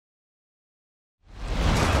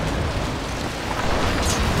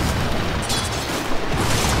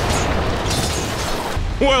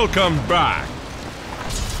Welcome back.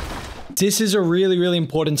 This is a really, really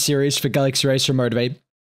important series for Galaxy Racer Motivate.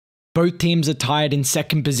 Both teams are tied in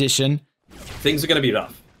second position. Things are going to be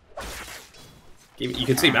rough. You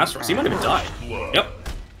can see MG.Trust. He might even die. Yep.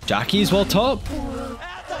 Jackie's well top.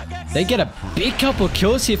 They get a big couple of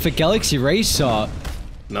kills here for Galaxy Racer.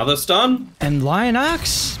 Another stun. And Lion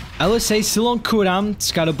Axe. LSA still on cooldown.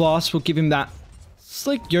 Scatter Blast will give him that. It's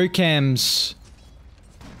like Yokam's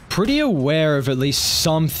pretty aware of at least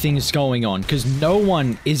some things going on, because no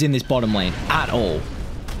one is in this bottom lane at all.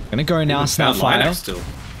 Gonna go now, Snapfire.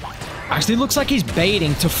 Actually looks like he's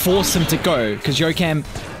baiting to force him to go, because Yokam,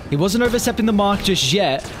 he wasn't overstepping the mark just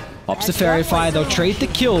yet. Pops the Fairy Fire, they'll trade the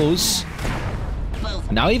kills.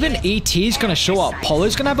 Now even ET is gonna show up.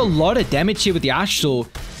 Polo's gonna have a lot of damage here with the Astral.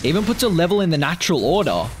 Even puts a level in the natural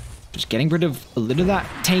order. Just getting rid of a little of that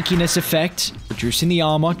tankiness effect. Reducing the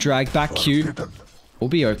armor, drag back Q. We'll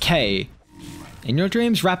be okay.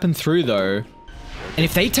 Inyourdream's wrapping through though. And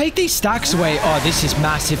if they take these stacks away, oh, this is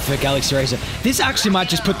massive for Galaxy Racer. This actually might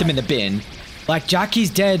just put them in the bin. Like, Jackie's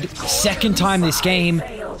dead second time this game.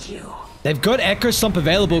 They've got Echo Stomp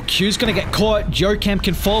available. Q's gonna get caught. Yokam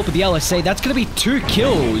can fall with the LSA. That's gonna be 2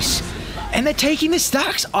 kills. And they're taking the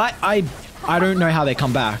stacks. I don't know how they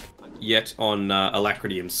come back. Yet on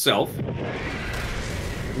Alacrity himself.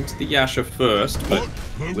 Into the Yasha first, but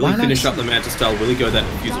will he finish up the Manta style? Will he go that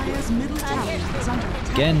fusible?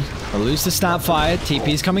 Again, they'll lose the Snapfire.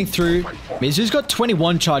 TP's coming through. Mizu's got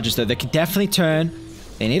 21 charges though. They can definitely turn.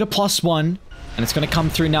 They need a +1. And it's going to come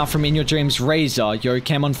through now from Inyourdream's RACER.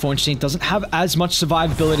 Yokam, unfortunately, doesn't have as much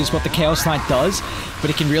survivability as what the Chaos Knight does. But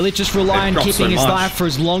he can really just rely on keeping his life for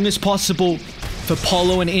as long as possible. For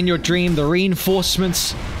Polo and Inyourdream, the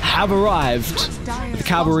reinforcements have arrived. The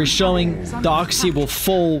cavalry showing Darkseid will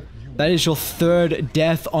fall. That is your 3rd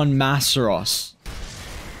death on MG.Trust.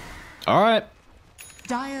 Alright.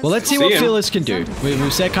 Well, let's see what Fearless can do.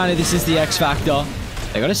 We've said kind of this is the X Factor.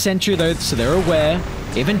 They got a Sentry though, so they're aware.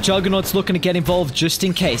 Even Juggernaut's looking to get involved just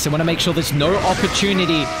in case. They want to make sure there's no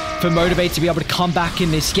opportunity for Motivate to be able to come back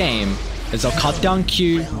in this game. As they'll cut down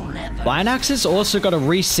Q. Lion Axe has also got a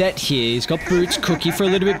reset here. He's got Boots, Cookie for a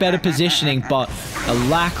little bit better positioning, but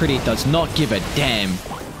Alacrity does not give a damn.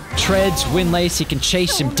 Treads, Windlace, he can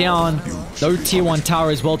chase him down. No tier 1 tower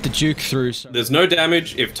as well to juke through. So. There's no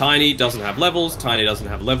damage if Tiny doesn't have levels. Tiny doesn't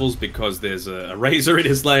have levels because there's a RACER in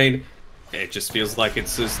his lane. It just feels like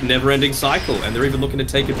it's this never-ending cycle, and they're even looking to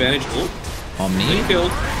take advantage. Omni. Killed.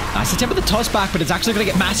 Nice attempt with the toss back, but it's actually going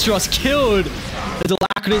to get MG.Trust killed. The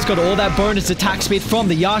Alacrity's got all that bonus attack speed from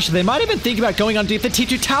the Yasha. They might even think about going underneath the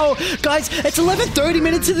T2 tower. Guys, it's 11:30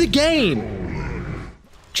 minutes of the game.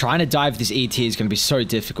 Trying to dive this ET is going to be so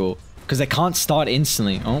difficult because they can't start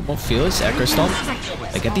instantly. Oh, well, Fearless, Echo Stomp.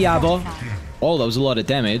 They get the Abba. Oh, that was a lot of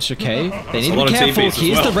damage. Okay. They need to be careful.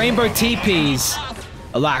 Here's the Rainbow TPs.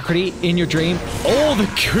 Alacrity, Inyourdream. Oh, the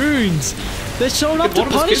Coons. They're showing up to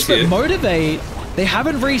punish, but Motivate. They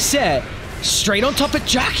haven't reset. Straight on top of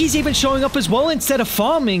Jackie's even showing up as well instead of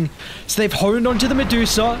farming. So they've honed onto the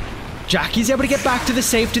Medusa. Jackie's able to get back to the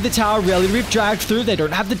safety of the tower. Relatively dragged through. They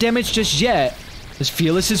don't have the damage just yet. As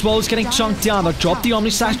Fearless as well is getting chunked down. They'll drop the Omni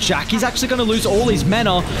Slash. Jackie's actually going to lose all his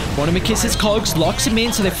mana. One of Makissa's cogs locks him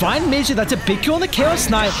in. So they find Mizu. That's a big kill on the Chaos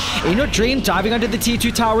Knight. Inyourdream diving under the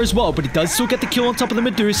T2 tower as well. But he does still get the kill on top of the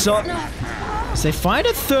Medusa. So they find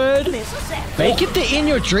a 3rd. Make it the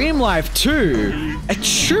Inyourdream life too. A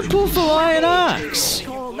triple for Lion Axe.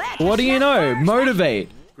 What do you know? Motivate.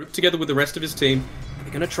 Group together with the rest of his team.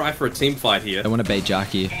 They're going to try for a team fight here. They want to bait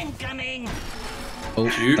Jackie. Oh,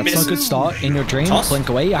 that's not a good start. Inyourdream, blink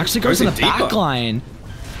away. He actually goes in the back line.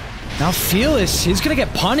 Now Fearless, he's going to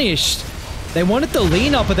get punished. They wanted the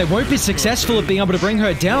lean up, but they won't be successful at being able to bring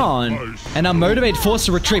her down. And now Motivate forced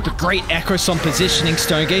to retreat, but great Echo Stomp positioning.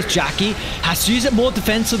 Stonegaze, Jackie has to use it more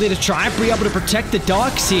defensively to try and be able to protect the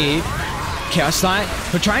Darks here. Chaos Knight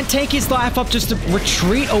will try and take his life up just to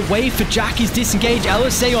retreat away for Jackie's disengage.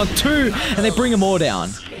 LSA on 2, and they bring them all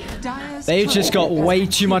down. They've just got way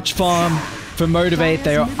too much farm for Motivate.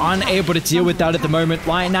 They are unable to deal with that at the moment.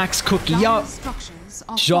 Lion Axe, Cookie up.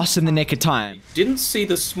 Just in the nick of time. Didn't see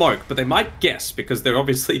the smoke, but they might guess because they're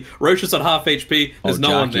obviously Roche is on half HP. There's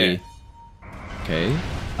no one there. Okay.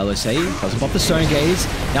 LSA doesn't pop the Stone Gaze.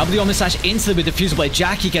 Now with the Omni Slash instantly with Diffusal Blade,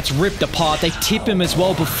 Jackie gets ripped apart. They tip him as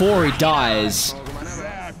well before he dies.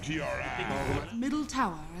 Middle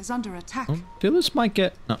tower is under attack. Oh, Fearless might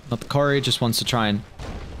get... No, not the Courier, just wants to try and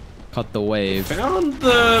cut the wave. Found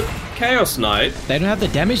the Chaos Knight. They don't have the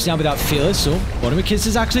damage now without Fearless, so one of the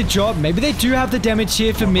kisses actually dropped. Maybe they do have the damage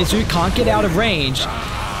here for Mizu. Can't get out of range.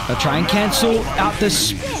 They'll try and cancel out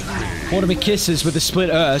this one of the kisses with the split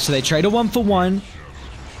Earth, so they trade a 1-for-1.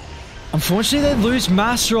 Unfortunately, they lose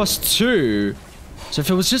Masteros too. So if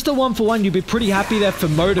it was just a 1-for-1, you'd be pretty happy there for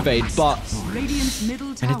Motivate, but...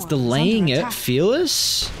 And it's delaying it.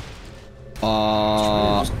 Fearless?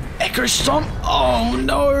 Echo Stomp? Oh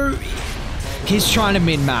no! He's trying to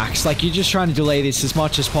min-max. Like, you're just trying to delay this as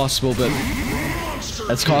much as possible, but...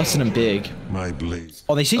 That's costing him big.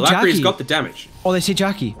 Oh, they see Alakri's Jackie. got the damage. Oh, they see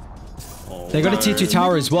Jackie. Oh, They got a T2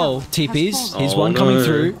 tower as well. TPs. He's one coming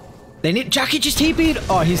through. They need... Jackie just TP'd.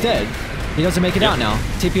 Oh, he's dead. He doesn't make it out now.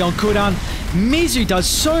 TP on cooldown. Mizu does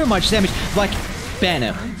so much damage. Like, ban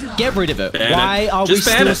it. Get rid of it. Why are we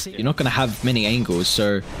still... You're not going to have many angles,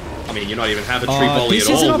 so... I mean, you're not even having tree volley this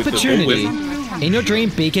at is all. an opportunity. Inyourdream,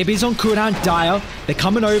 BKB's on cooldown, Dire. They're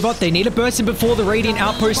coming over. They need a burst in before the Radiant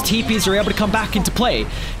Outpost TPs are able to come back into play.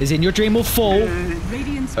 As Inyourdream will fall.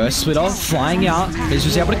 Earth Splitter flying out.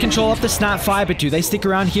 Mizu's able to control up the Snapfire, but do they stick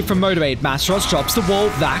around here from Motivate? Masteros drops the wall.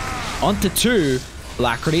 Vac onto 2.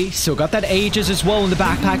 Alacrity still got that Aegis as well in the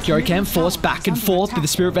backpack. Yokan forced back and forth with the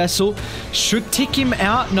Spirit Vessel. Should tick him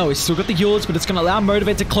out. No, he's still got the Yours, but it's going to allow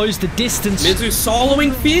Motivate to close the distance. Mizu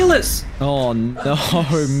soloing Fearless. Oh no,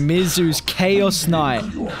 Mizu's Chaos Knight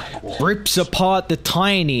rips apart the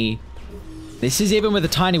Tiny. This is even with the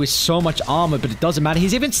Tiny with so much armor, but it doesn't matter.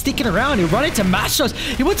 He's even sticking around. He'll run into Mastros.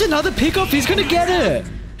 He wants another pickoff. He's going to get it.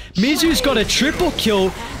 Mizu's got a triple kill.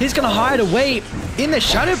 He's going to hide away in the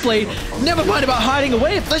Shadow Blade. Never mind about hiding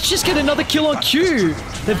away. Let's just get another kill on Q.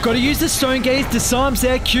 They've got to use the Stone Gaze. Disarms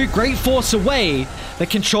their Q. Great Force away. They're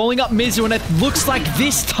controlling up Mizu, and it looks like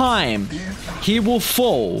this time he will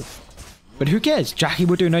fall. But who cares? Jackie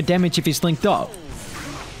will do no damage if he's linked up.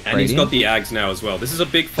 And Radiant. He's got the Ags now as well. This is a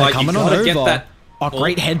big fight. Coming You gotta get that. Oh,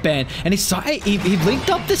 great headband. And he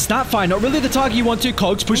linked up the Snapfire. Not really the target you want to.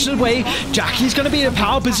 Cogs pushing away. Jackie's going to be in a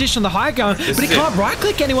power position on the high ground, but he can't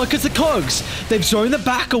right-click anyone because the Cogs. They've zoned the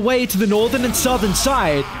back away to the northern and southern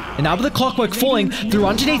side. And now with the Clockwork falling through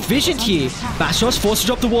underneath vision here. Masteros forced to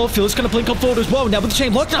drop the wall. Phil's going to blink on forward as well. Now with the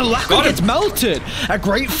chain lockdown, Alacrity gets melted. A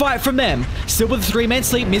great fight from them. Still with a 3-man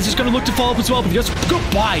sleep. Miz is going to look to follow up as well. But he goes,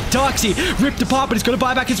 goodbye. Darksea ripped apart, but he's going to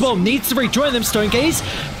buy back as well. Needs to rejoin them. Stone Gaze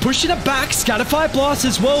pushing it back. Scatterfire Blast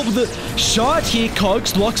as well with the shot here.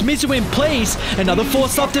 Cogs locks Mizu in place. Another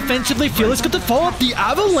force up defensively. Fearless got to follow up the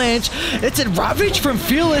Avalanche. It's a Ravage from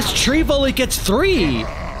Fearless. Tree Volley gets 3.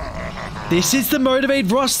 This is the Motivate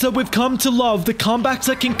roster we've come to love. The comebacks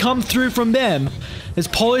that can come through from them. As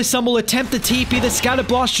Polysun will attempt the TP, the Scatter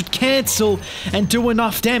Blast should cancel and do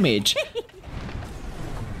enough damage.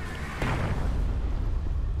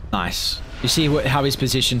 Nice. You see how he's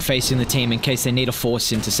positioned facing the team in case they need to force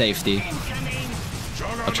him to safety.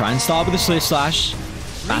 I'll try and start with a Slip Slash.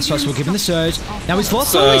 Masteros will give him the Surge. Now he's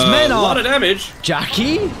lost all his mana. A lot of damage.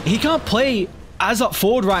 Jackie, he can't play as up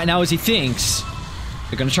forward right now as he thinks.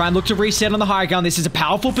 They're going to try and look to reset on the high ground. This is a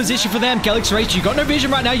powerful position for them. Galaxy Race, you got no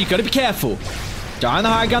vision right now. You got to be careful. Die on the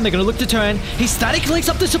high ground. They're going to look to turn. He static links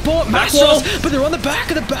up the support. Masteros, but they're on the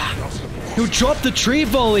back of the back. He'll drop the Tree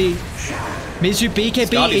Volley. Mizu,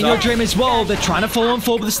 BKB, Inyourdream as well. They're trying to follow on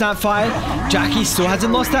forward with the Snapfire. Jackie still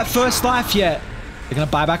hasn't lost that first life yet. They're going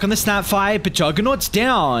to buy back on the Snapfire, but Juggernaut's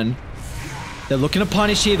down. They're looking to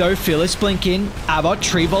punish here though. Fearless blinking. Abbott,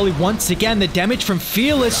 Tree Volley once again. The damage from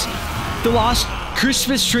Fearless. The last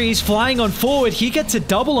Christmas tree is flying on forward. He gets a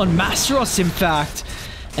double on Masteros, in fact.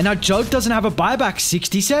 And now Jug doesn't have a buyback.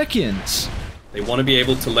 60 seconds. They want to be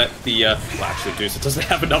able to let the... well, actually, Deuce doesn't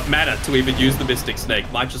have enough mana to even use the Mystic Snake.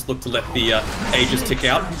 Might just look to let the Aegis tick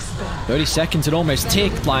out. 30 seconds, it almost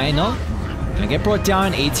ticked. Lionel gonna get brought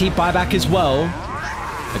down. ET buyback as well.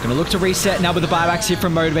 They're gonna look to reset now with the buybacks here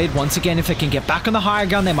from Motivate. Once again, if they can get back on the higher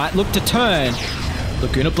ground, they might look to turn.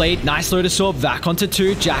 Laguna Blade, nice Lotus Orb. Vac onto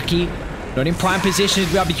 2. Jackie not in prime position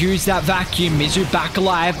to be able to use that vacuum. Mizu back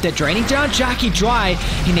alive. They're draining down Jackie dry.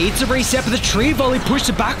 He needs to reset, but the Tree Volley pushed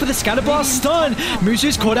it back with a Scatter Blast stun.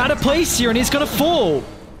 Mizu's caught out of place here and he's going to fall.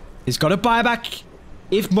 He's got to buy back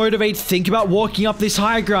if Motivate think about walking up this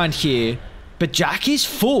high ground here. But Jackie's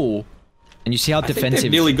full. And you see how defensive... I think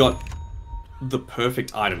they've nearly got the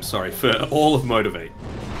perfect item, sorry, for all of Motivate.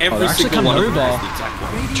 Every single one of them.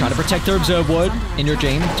 Trying to protect their Observe Ward.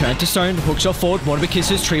 Inyourdream, turn to stone, hookshot forward, Motivate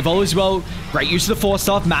kisses, Tree Volley as well. Great use of the Force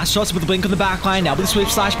Staff, Masteros with the blink on the backline, now with the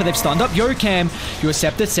Swift Slash, but they've stunned up Yokan.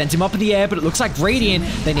 Scepter sent him up in the air, but it looks like Radiant,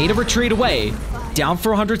 they need to retreat away. Down for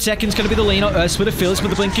 100 seconds, going to be the leaner. Earthsplitter, Fearless with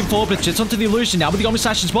the blinking forward, but just onto the illusion. Now with the Omni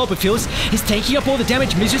Slash as well, but Fearless is taking up all the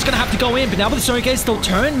damage. Mizu's going to have to go in, but now with the Stone Gaze, they'll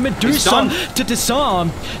turn Medusa to disarm.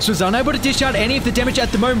 So he's unable to dish out any of the damage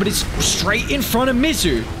at the moment, but he's straight in front of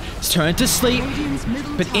Mizu. He's turned to sleep,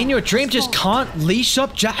 but Inyourdream just can't leash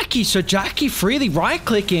up Jackie, so Jackie freely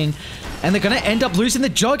right-clicking. And they're going to end up losing the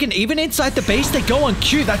jug. And even inside the base, they go on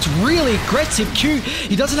Q. That's really aggressive. Q,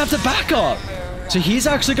 he doesn't have to back up. So he's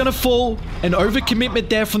actually going to fall. An overcommitment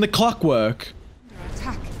there from the Clockwork.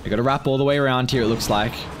 They're going to wrap all the way around here, it looks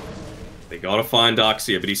like. They gotta find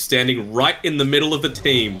Darkseer, but he's standing right in the middle of the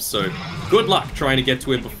team, so good luck trying to get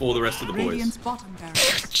to him before the rest of the boys.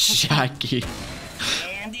 Jackie.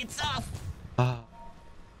 And it's off.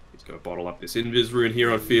 He's gonna bottle up this Invis rune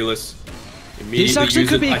here on Fearless. This actually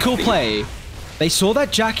could be a cool play. They saw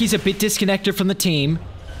that Jackie's a bit disconnected from the team,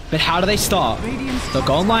 but how do they start? They'll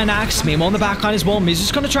go online Axe, Mimo on the backline as well.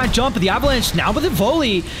 Mizu's going to try and jump, but the Avalanche now with the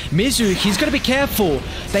volley. Mizu, he's going to be careful.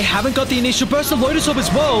 They haven't got the initial burst of Lotus Orb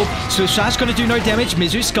as well. So Shash going to do no damage.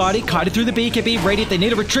 Mizu, Skadi, kited through the BKB. Radiant, they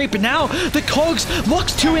need a retreat, but now the Cogs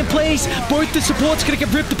locks 2 in place. Both the supports going to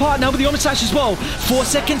get ripped apart now with the Omni Slash as well.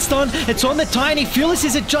 4-second stun. It's on the Tiny. Fearless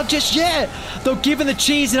isn't judged just yet. They're giving the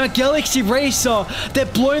cheese in our Galaxy Racer. They're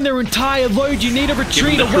blowing their entire load. You need a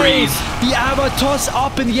retreat away. The Ava toss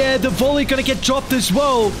up in the air. The volley going to get dropped as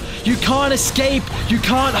well. You can't escape. You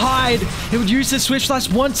can't hide. He would use the Switch Flash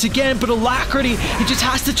once again, but Alacrity, he just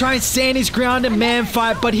has to try and stand his ground and man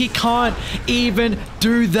fight, but he can't even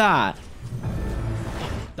do that.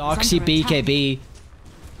 Darksea BKB.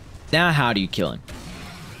 Now how do you kill him?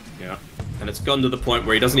 Yeah, and it's gotten to the point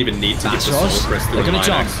where he doesn't even need to get the Soul Press through. They're going to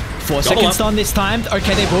jump. 4-second stun this time.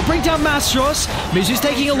 Okay, they will bring down Mastros. Mizu's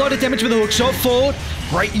taking a lot of damage with a hook shot forward.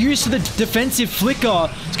 Great use of the defensive flicker.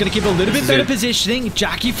 It's going to give a little bit better positioning.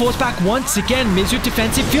 Jackie falls back once again. Mizu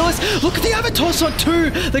defensive. Fearless. Look at the Avatos on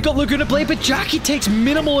 2. They got Laguna Blade, but Jackie takes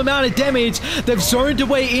minimal amount of damage. They've zoned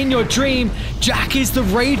away Inyourdream. Jack is the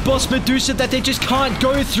raid boss Medusa that they just can't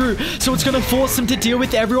go through. So it's going to force them to deal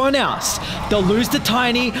with everyone else. They'll lose the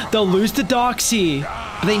Tiny. They'll lose the Darkseer.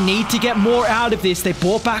 But they need to get more out of this. They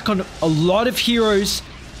bought back on a lot of heroes.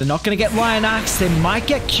 They're not going to get Lion Axe. They might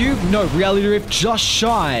get Cube. No, Reality Rift just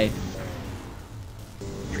shy.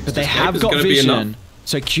 But they have got vision.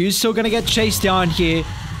 So Q's still going to get chased down here.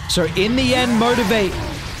 So in the end, Motivate.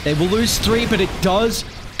 They will lose 3, but it does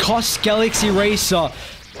cost Galaxy Racer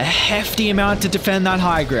a hefty amount to defend that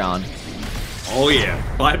high ground. Oh yeah.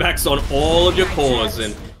 Buybacks on all of your cores,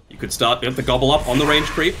 and you could start the gobble up on the range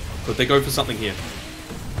creep. Could they go for something here?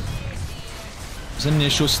 An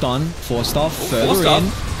initial stun, forced off, further in.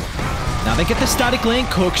 Now they get the static link,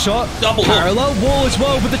 hook shot, double parallel wall as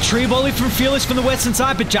well with the tree volley from Fearless from the western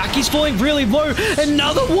side, but Jackie's falling really low.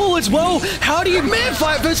 Another wall as well. How do you man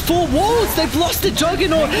fight those 4 walls? They've lost the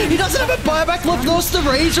Juggernaut. He doesn't have a buyback left, lost the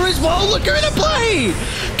Razor as well. Look at the play.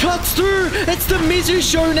 Cuts through. It's the Mizu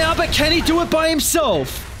show now, but can he do it by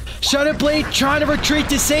himself? Shadowblade trying to retreat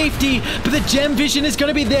to safety, but the gem vision is going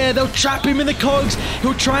to be there. They'll trap him in the cogs.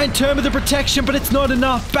 He'll try and turn with the protection, but it's not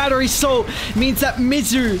enough. Battery Salt means that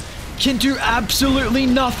Mizu can do absolutely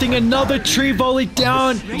nothing. Another tree volley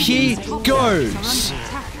down. He goes.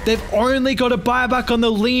 They've only got a buyback on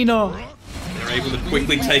the Lina. They're able to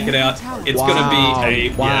quickly take it out. It's going to be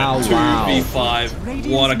a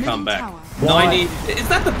 2v5. What a comeback. 90. Is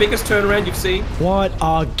that the biggest turnaround you've seen? What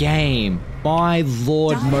a game. My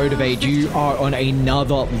lord, Motivate, you are on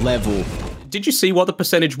another level. Did you see what the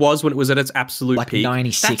percentage was when it was at its absolute peak? Like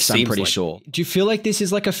 96, I'm pretty sure. Do you feel like this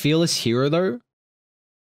is like a Fearless hero, though?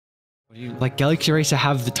 Like Galaxy Racer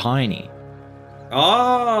have the Tiny.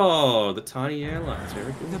 Oh, the Tiny airlines.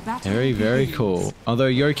 Very cool. Very, very cool. Although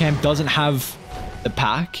Yokam doesn't have the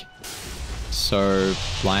pack. So,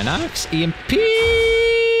 Lion Axe, EMP...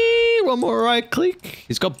 One more right click.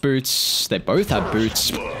 He's got boots. They both have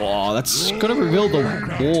boots. Oh, that's gonna reveal the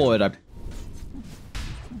ward.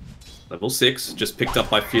 Level 6, just picked up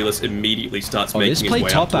by Fearless, immediately starts making his way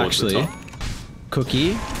top, up towards the top.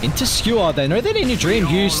 Cookie into Skewer. They know that Inyourdream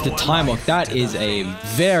used the time lock. That is a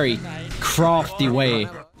very crafty way.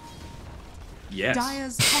 Yes.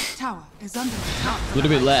 Dire's top tower is under attack. A little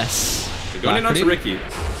bit less. They're going in onto Ricky.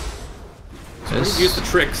 So use the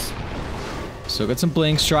tricks. Still got some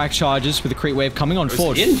Blink Strike charges with the Creep Wave coming on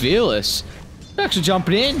forward. Fearless. Actually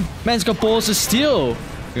jumping in. Man's got balls of steel.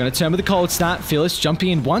 We're going to turn with the cold snap. Fearless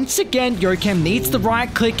jumping in once again. Yokam needs the right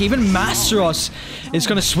click. Even Masteros is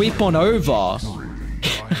going to sweep on over.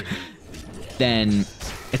 Then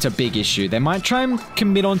it's a big issue. They might try and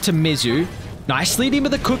commit on to Mizu. Nice leading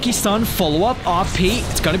with the cookie stun. Follow up RP.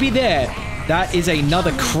 It's going to be there. That is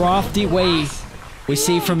another crafty way we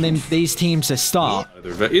see from these teams to start.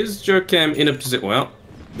 Is Yokam in a position? Well,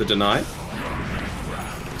 the deny.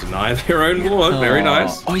 Deny their own ward. Very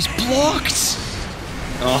nice. Oh, he's blocked.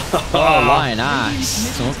 Oh, Lion Axe.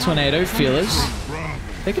 Salt Tornado, Fearless.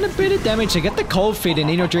 Taking a bit of damage. They get the cold feed in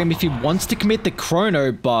Inyourdream if he wants to commit the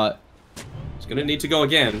chrono, but he's going to need to go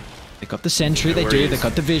again. They got the sentry, they do. They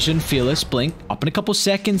got the vision. Fearless, blink. Up in a couple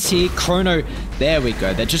seconds here. Chrono, there we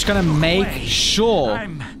go. They're just going to make sure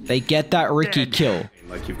they get that Ricky kill.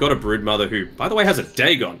 Like, you've got a Broodmother who, by the way, has a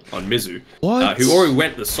Dagon on Mizu. What? Who already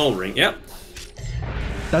went the Soul Ring. Yep.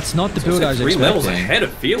 That's not the build I was 3 levels expecting. ahead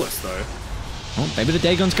of Fearless, though. Oh, maybe the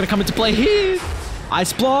Dagon's going to come into play here.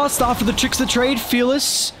 Ice Blast after the tricks of the trade.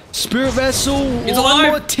 Fearless. Spirit Vessel. He's one alive.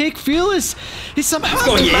 more tick. Fearless. He's somehow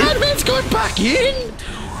going in. Madman's going back in.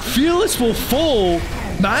 Fearless will fall.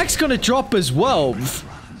 Mac's going to drop as well.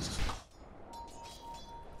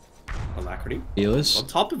 Alacrity. Fearless. On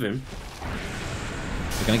top of him.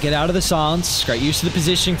 They're going to get out of the silence. Great use of the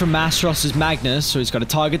positioning from MG.Trust's Magnus, so he's got a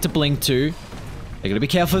target to blink to. They're going to be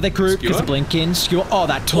careful of their group because the blink in. Skewer. Oh,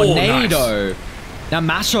 that tornado. Oh, nice. Now,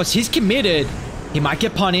 MG.Trust, he's committed. He might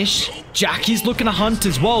get punished. Jackie's looking to hunt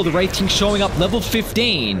as well. The Wraith King showing up level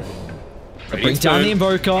 15. They bring down the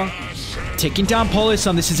Invoker. Ticking down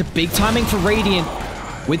Polysun. This is a big timing for Radiant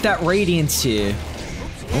with that Radiance here.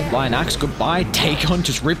 Oh, Lion Axe, goodbye. Dagon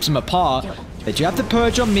just rips him apart. They do have the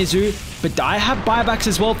Purge on Mizu, but I have buybacks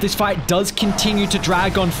as well if this fight does continue to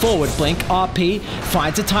drag on forward. Blink, RP,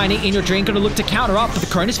 finds a Tiny. Inyourdream going to look to counter up, but the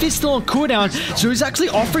Chronosphere's still on cooldown, so he's actually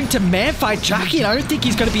offering to man-fight Jackie, and I don't think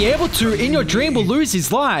he's going to be able to. Inyourdream will lose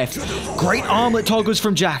his life. Great armlet toggles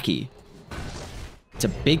from Jackie. It's a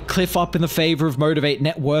big cliff up in the favor of Motivate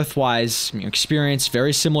net worth-wise. Experience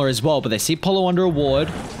very similar as well, but they see Polo under a ward.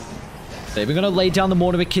 They're even going to lay down the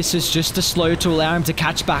Mortimer Kisses just to slow to allow him to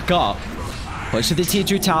catch back up. Close to the tier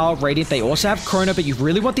 2 tower, Radiant, they also have Chrono, but you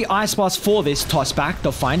really want the Ice Blast for this. Toss back,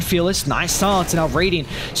 they'll find Fearless, nice silence, and now Radiant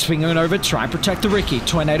swinging over, try and protect the Ricky.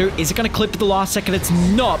 Tornado, is it going to clip at the last second? It's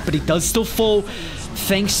not, but he does still fall,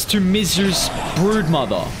 thanks to Mizu's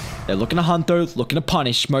Broodmother. They're looking to hunt though, looking to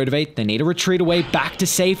punish, Motivate. They need to retreat away back to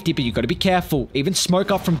safety, but you've got to be careful. Even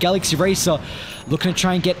smoke up from Galaxy Racer, looking to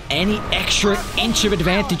try and get any extra inch of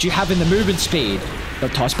advantage you have in the movement speed. They'll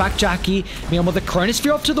toss back Jackie. Meanwhile, the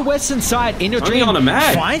Chronosphere up to the western side.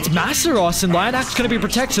 Inyourdream finds Masaros, and Lion Axe going to be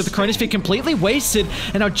protected. So the Chronosphere completely wasted,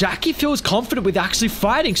 and now Jackie feels confident with actually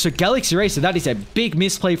fighting. So Galaxy Racer, that is a big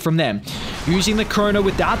misplay from them. Using the Chrono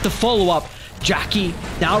without the follow-up, Jackie,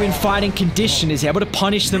 now in fighting condition, is able to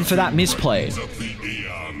punish them for that misplay.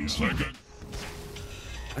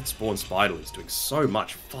 That Spawn Spider is doing so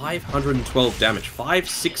much. 512 damage,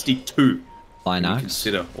 562. Lion Axe.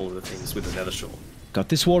 Consider all of the things with the Nether Shore. Got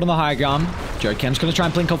this ward on the high ground. Joe Cam's going to try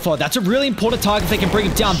and blink on forward. That's a really important target if they can bring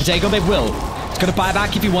him down. But Dagon, they will. He's going to buy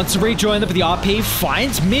back if he wants to rejoin them. But the RP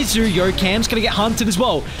finds Mizu. Yo Cam's going to get hunted as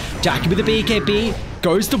well. Jackie with the BKB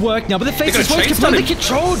goes to work. Now, but the face is completely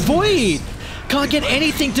controlled. Void can't get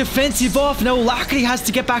anything defensive off. No, Alacrity has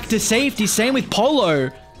to get back to safety. Same with Polo.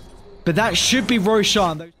 But that should be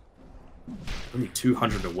Roshan. Only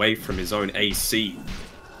 200 away from his own AC.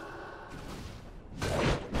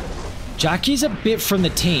 Jackie's a bit from the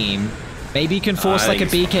team. Maybe you can force like a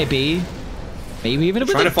BKB. Maybe even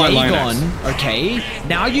with a Dagon. Okay,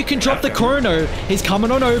 now you can drop the Chrono. He's coming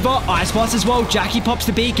on over. Ice Blast as well. Jackie pops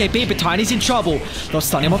the BKB, but Tiny's in trouble. They'll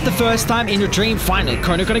stun him off the first time. Inyourdream, finally.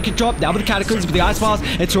 Chrono gonna drop. Now with the Cataclysm, with the Ice Blast.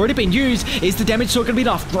 It's already been used. Is the damage still gonna be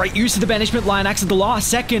enough? Great use of the banishment. Lion Axe at the last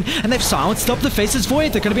second, and they've silenced up the Faceless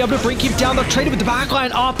Void. They're gonna be able to bring him down. They'll trade it with the backline.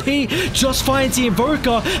 RP just finds the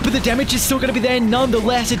Invoker, but the damage is still gonna be there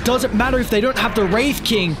nonetheless. It doesn't matter if they don't have the Wraith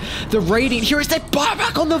King. The Radiant here is their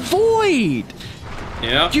buyback on the Void.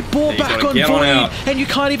 Yeah, you bought back on Void, and you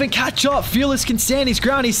can't even catch up. Fearless can stand his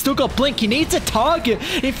ground. He's still got Blink. He needs a target.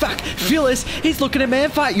 In fact, Fearless, he's looking at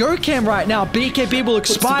man-fight Yokam right now. BKB will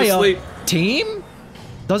expire. Team?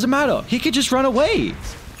 Doesn't matter. He could just run away.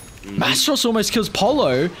 MG.Trust almost kills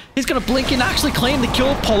Polo. He's going to Blink and actually claim the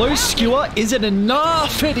kill. Polo skewer. Is it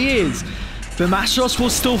enough? It is. But MG.Trust will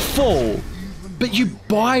still fall. But you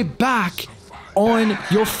buy back on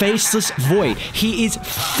your Faceless Void. He is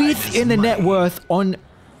 5th in the net worth on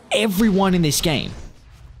everyone in this game.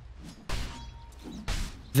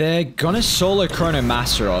 They're gonna solo Chrono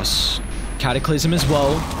MG.Trust. Cataclysm as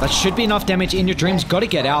well. That should be enough damage. Inyourdream's gotta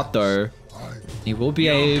get out though. He will be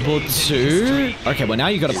able to... Okay, well now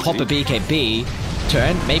you gotta pop a BKB.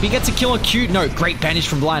 Turn. Maybe gets a kill on Q. No, great banish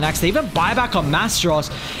from Lion Axe. They even buyback on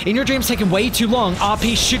MG.Trust. Inyourdream's taking way too long.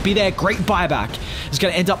 RP should be there. Great buyback. He's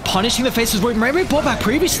going to end up punishing the Faceless Void. Maybe bought back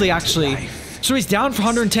previously, actually. So he's down for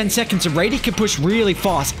 110 seconds, and Rady can push really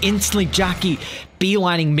fast. Instantly, Jackie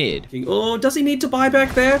beelining mid. Oh, does he need to buy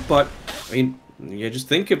back there? But, I mean, yeah, just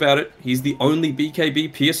think about it. He's the only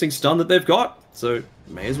BKB piercing stun that they've got. So,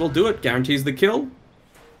 may as well do it. Guarantees the kill.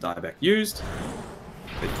 Dieback used.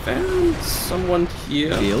 They found someone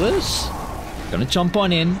here. Fearless. Gonna jump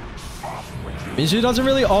on in. Mizu doesn't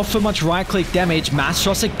really offer much right-click damage.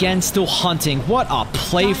 MG.Trust again still hunting. What a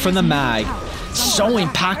play from the mag. So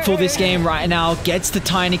impactful this game right now. Gets the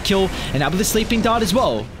tiny kill. And now with the sleeping dart as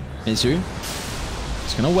well. Mizu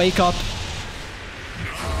is going to wake up.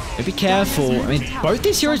 Be careful. I mean, both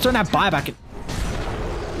these heroes don't have buyback.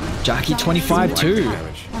 Jackie 25 too.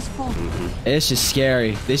 It's just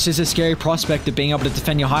scary. This is a scary prospect of being able to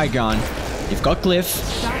defend your high ground. You've got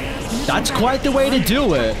Glyph. That's quite the way to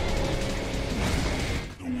do it.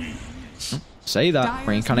 Say that.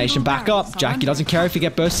 Reincarnation back up. Jackie doesn't care if you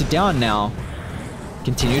get bursted down now.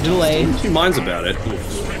 Continue to delay. Two minds about it.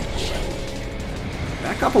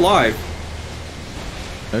 Back up alive.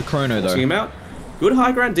 No chrono though. Him out. Good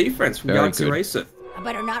high ground defense from Very Galaxy good. Racer. I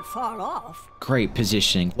better not fall off. Great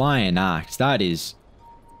positioning. Lion Axe. That is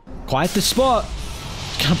quite the spot.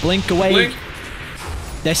 Can't blink away. Blink.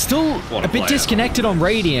 They're still What a a bit player. disconnected on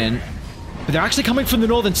Radiant. But they're actually coming from the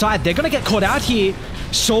northern side. They're going to get caught out here.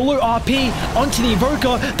 Solo RP onto the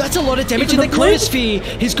Invoker. That's a lot of damage Even in the the blink. Chronosphere.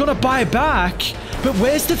 He's going to buy back. But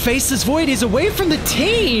where's the Faceless Void? He's away from the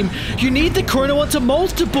team. You need the Chrono onto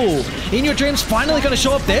multiple. Inyourdream's finally going to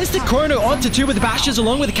show up. There's the Chrono onto 2 with the Bashes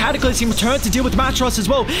along with the Cataclysm. He returns to deal with MG.Trust as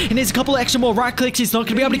well. And there's a couple extra more right clicks. He's not going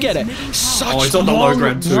to be able to get it. Such he's on the low long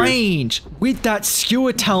ground too. range with that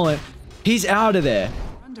skewer talent. He's out of there.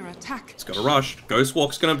 Under attack. He's got a rush.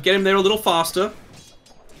 Ghostwalk's going to get him there a little faster.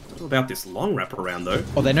 What about this long wrap around though?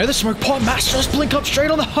 Oh, they know the smoke pot. MG.Trust blink up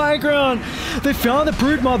straight on the high ground. They found the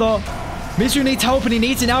Broodmother. Mizu needs help and he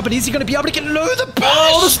needs it now, but is he going to be able to get the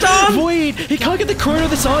bash? Oh, the stun! Void. He can't get the Chrono,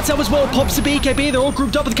 the Silence out as well. Pops the BKB. They're all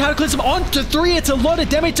grouped up with the Cataclysm onto 3. It's a lot of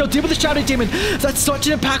damage. They'll deal with the Shadow Demon. That's such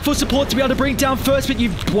an impactful support to be able to bring down first, but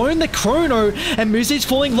you've blown the Chrono and Mizu's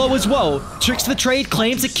falling low as well. Tricks the trade,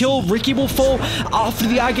 claims a kill. Ricky will fall after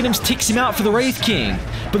the Aghanim's ticks him out for the Wraith King.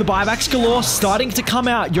 But the buybacks galore starting to come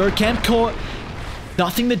out. Eurocamp caught.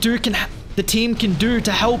 Nothing the team can do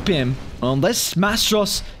to help him. Unless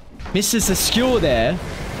MG.Trust misses the skewer there.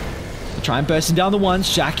 They're trying bursting down the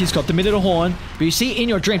ones. Jackie's got the mid of the horn. But you see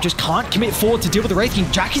Inyourdream just can't commit forward to deal with the Wraith King.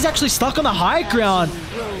 Jackie's actually stuck on the high ground.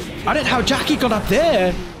 I don't know how Jackie got up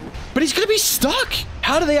there. But he's going to be stuck.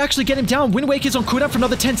 How do they actually get him down? Wind Waker's on cooldown for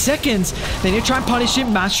another 10 seconds. They need to try and punish him.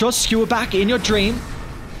 MG.Trust skewer back Inyourdream.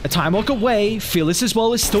 A time walk away. Fearless as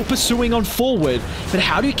well is still pursuing on forward. But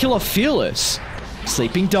how do you kill off Fearless?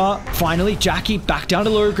 Sleeping Dart. Finally, Jackie back down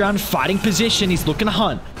to low ground. Fighting position. He's looking to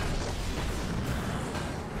hunt.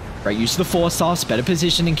 Great use of the Force Stars. Better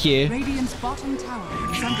positioning here. Radiant's bottom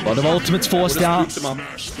tower is under A lot of ultimates forced Just out. scooped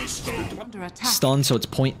him up. under attack. Stun, so it's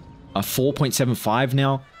 4.75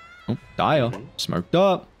 now. Oh, Dire. Smoked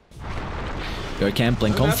up. Go Cam,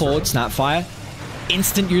 blink on forward, Snapfire.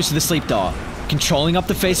 Instant use of the Sleep Dart. Controlling up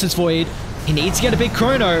the Faceless Void. He needs to get a big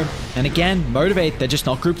Chrono. And again, Motivate. They're just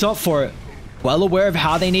not grouped up for it. Well aware of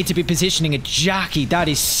how they need to be positioning a Jackie. That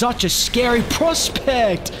is such a scary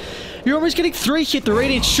prospect. You're almost getting 3 hit. The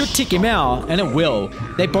Radiant should tick him out, and it will.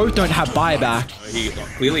 They both don't have buyback. He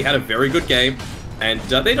clearly had a very good game, and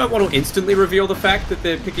they don't want to instantly reveal the fact that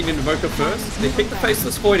they're picking an Invoker first. They pick the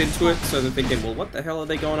Faceless Void into it, so they're thinking, well, what the hell are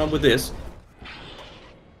they going on with this?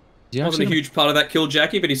 Wasn't a huge part of that kill,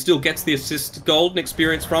 Jackie, but he still gets the assist gold and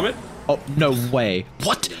experience from it. Oh, no way.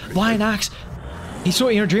 What? Lion Axe. He saw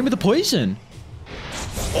Inyourdream with the poison.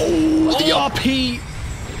 Oh, the RP.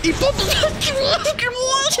 He popped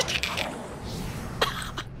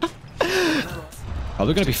Oh,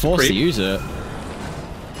 they're going to be forced to use it.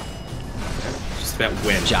 Just about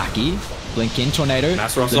when. Jackie. Blink in, Tornado.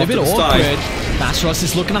 MG.Trust A little bit off to the awkward. side. MG.Trust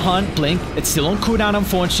is looking to hunt. Blink. It's still on cooldown,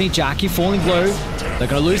 unfortunately. Jackie falling low. They're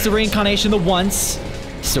going to lose the reincarnation the once.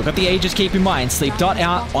 Still got the Aegis, keep in mind. Sleep Dart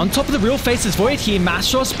out. On top of the real Faceless Void here.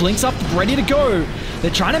 MG.Trust blinks up, ready to go.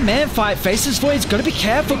 They're trying to man fight. Faceless Void's got to be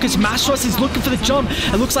careful because MG.Trust is looking for the jump.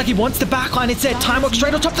 It looks like he wants the backline. It's there. Time walk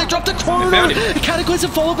straight on top. They drop the Chrono. They found him. The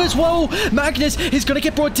Cataclysm follow as well. Magnus is going to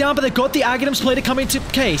get brought down, but they've got the Aghanim's play to come into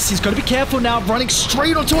case. He's got to be careful now. Running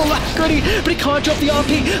straight onto Alacrity, but he can't drop the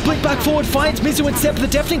RP. Blink back forward. Finds Mizu instead for the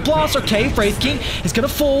Deafening Blast. Okay, Wraith King is going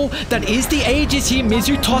to fall. That is the Aegis here.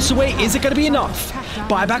 Mizu toss away. Is it going to be enough?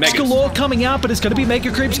 Buybacks Megas. galore coming out, but it's going to be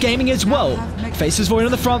Mega Creeps Gaming as well. Faceless Void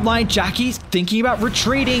on the front line. Jackie's thinking about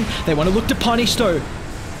retreating. They want to look to punish though.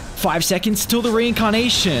 5 seconds till the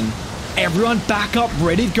reincarnation. Everyone back up,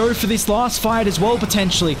 ready to go for this last fight as well,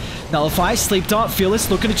 potentially. Nullify, Sleep Dart, Fearless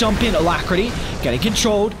looking to jump in. Alacrity getting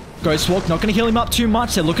controlled. Ghostwalk not going to heal him up too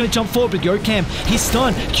much. They're looking to jump forward, but Yokam, he's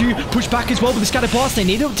stunned. Q push back as well with the Scatter Blast. They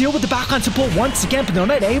need to deal with the backline support once again, but they're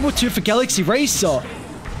not able to for Galaxy Racer.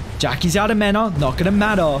 Jackie's out of mana, not going to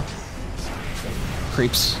matter.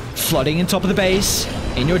 Creeps flooding in top of the base.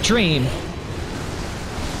 Inyourdream.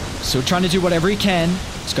 Still trying to do whatever he can.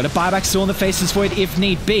 He's got a buyback still in the Faceless Void if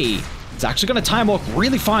need be. He's actually going to time walk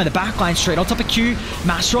really far in the backline, straight on top of Q.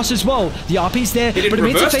 MG.Trust as well. The RP's there, but it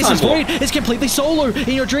means the Faceless Void is completely solo.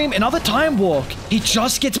 Inyourdream, another time walk. He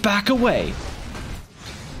just gets back away.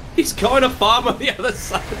 He's going to farm on the other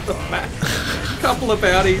side of the map. Couple of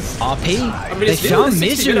bounties. RP, I mean, they it's nearly found the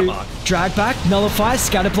 60-minute Mizu. mark. Drag back, nullify,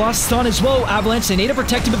 scatterblast, stun as well. Avalanche, they need to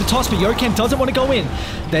protect him with the toss, but Yokem doesn't want to go in.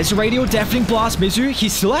 There's a radial deafening blast. Mizu,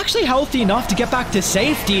 he's still actually healthy enough to get back to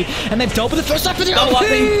safety, and they've dealt with the first time for the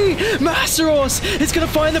RP. MG.Trust is going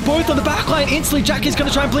to find them both on the backline. Instantly, Jackie's going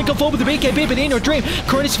to try and blink on forward with the BKB, but Inyourdream,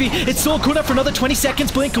 Chronosphere, it's still good enough for another 20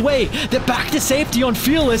 seconds. Blink away. They're back to safety on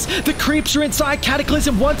Fearless. The creeps are inside.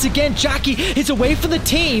 Cataclysm once again. Jackie is away from the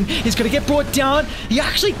team. He's going to get brought down. He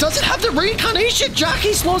actually doesn't have the reincarnation.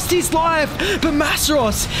 Jackie's lost his life, but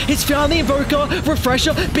MG.Trust has found the Invoker,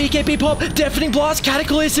 Refresher, BKB pop, Deafening Blast,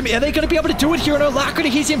 Cataclysm. Are they going to be able to do it here on Alacrity?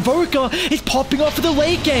 His Invoker is popping off for the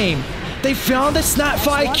late game. They found the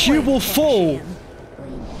Snapfire Q will fall.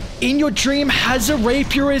 Inyourdream has a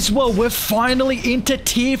Rapier as well. We're finally into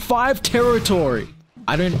tier 5 territory.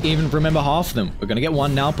 I don't even remember half of them. We're going to get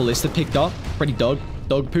one now. Ballista picked up. Pretty dog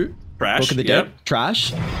poo. Trash. Book of the Dead.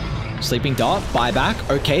 Trash. Sleeping Dart, buyback.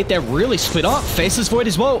 Okay, they're really split up. Faceless Void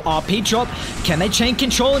as well. RP drop. Can they chain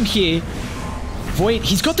control him here? Void,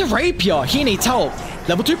 he's got the Rapier. He needs help.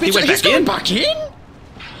 Level 2 pitch. He's going back in?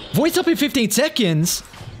 Void's up in 15 seconds.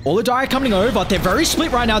 All the Dire coming over. They're very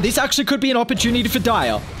split right now. This actually could be an opportunity for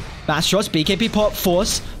Dire. MG.Trust, BKB pop,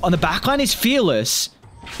 Force. On the backline is Fearless.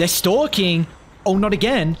 They're stalking. Oh, not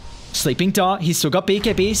again. Sleeping Dart, he's still got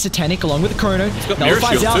BKB, Satanic along with the Chrono.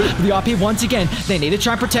 Nullifies out with the RP once again. They need to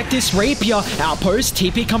try and protect this Rapier. Outpost,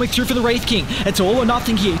 TP coming through for the Wraith King. It's all or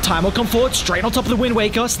nothing here. Time will come forward, straight on top of the Wind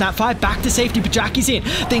Waker. Snapfire back to safety, but Jackie's in.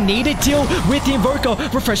 They need to deal with the Invoker.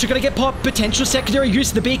 Refresher gonna get popped. Potential secondary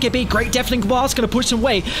use of the BKB. Great Deafening Blast gonna push them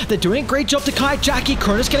away. They're doing a great job to kite Jackie.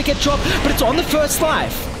 Chrono's gonna get dropped, but it's on the first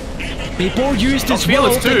life. Big ball used as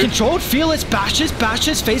well. They controlled Fearless. Bashes.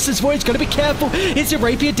 Faceless Void's gotta be careful. Is it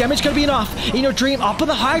Rapier damage gonna be enough? Inyourdream up on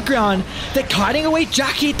the high ground. They're kiting away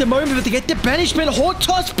Jackie at the moment, but they get the banishment. Hawk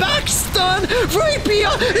toss back. Stun.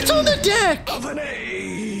 Rapier. It's on the deck.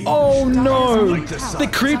 Oh no. The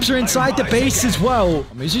creeps are inside the base as well.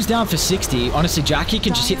 Mizu's down for 60. Honestly, Jackie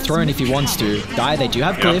can just hit Throne if he wants to. They do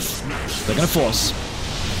have Glyph. They're gonna force.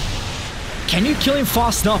 Can you kill him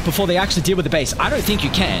fast enough before they actually deal with the base? I don't think you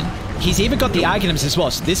can. He's even got the Aghanim's as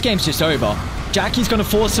well, so this game's just over. Jackie's going to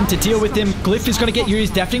force him to deal with him. Glyph is going to get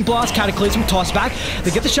used. Deafening Blast, Cataclysm, toss back.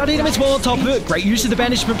 They get the shot at him as well on top of it. Great use of the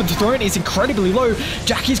banishment, but the throne is incredibly low.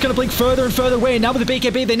 Jackie's going to blink further and further away. Now with the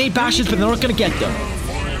BKB, they need bashes, but they're not going to get them.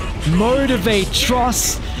 Motivate,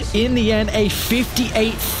 Trust, in the end, a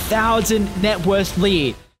 58,000 net worth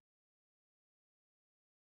lead.